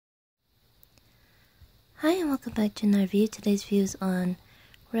Hi and welcome back to another review. Today's view is on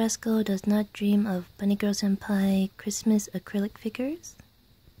Rascal Does Not Dream of Bunny Girl Senpai Christmas acrylic figures.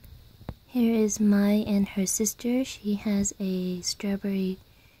 Here is Mai and her sister. She has a strawberry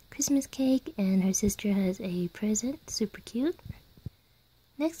Christmas cake and her sister has a present. Super cute.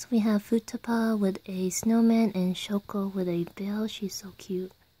 Next we have Futapa with a snowman and Shoko with a bell. She's so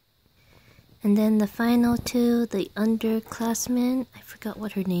cute. And then the final two, the underclassmen. I forgot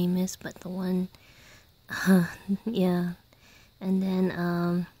what her name is, but the one... yeah. And then,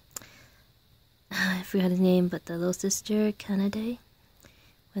 I forgot his name, but the little sister, Kanade,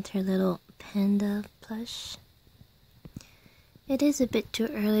 with her little panda plush. It is a bit too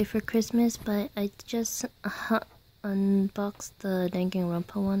early for Christmas, but I just unboxed the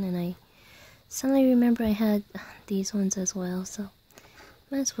Danganronpa one, and I suddenly remember I had these ones as well, so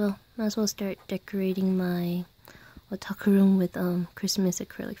might as well start decorating my otaku room with Christmas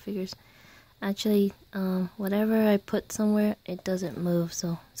acrylic figures. Actually, whatever I put somewhere, it doesn't move,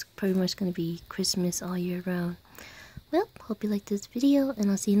 so it's pretty much going to be Christmas all year round. Well, hope you liked this video,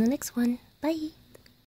 and I'll see you in the next one. Bye!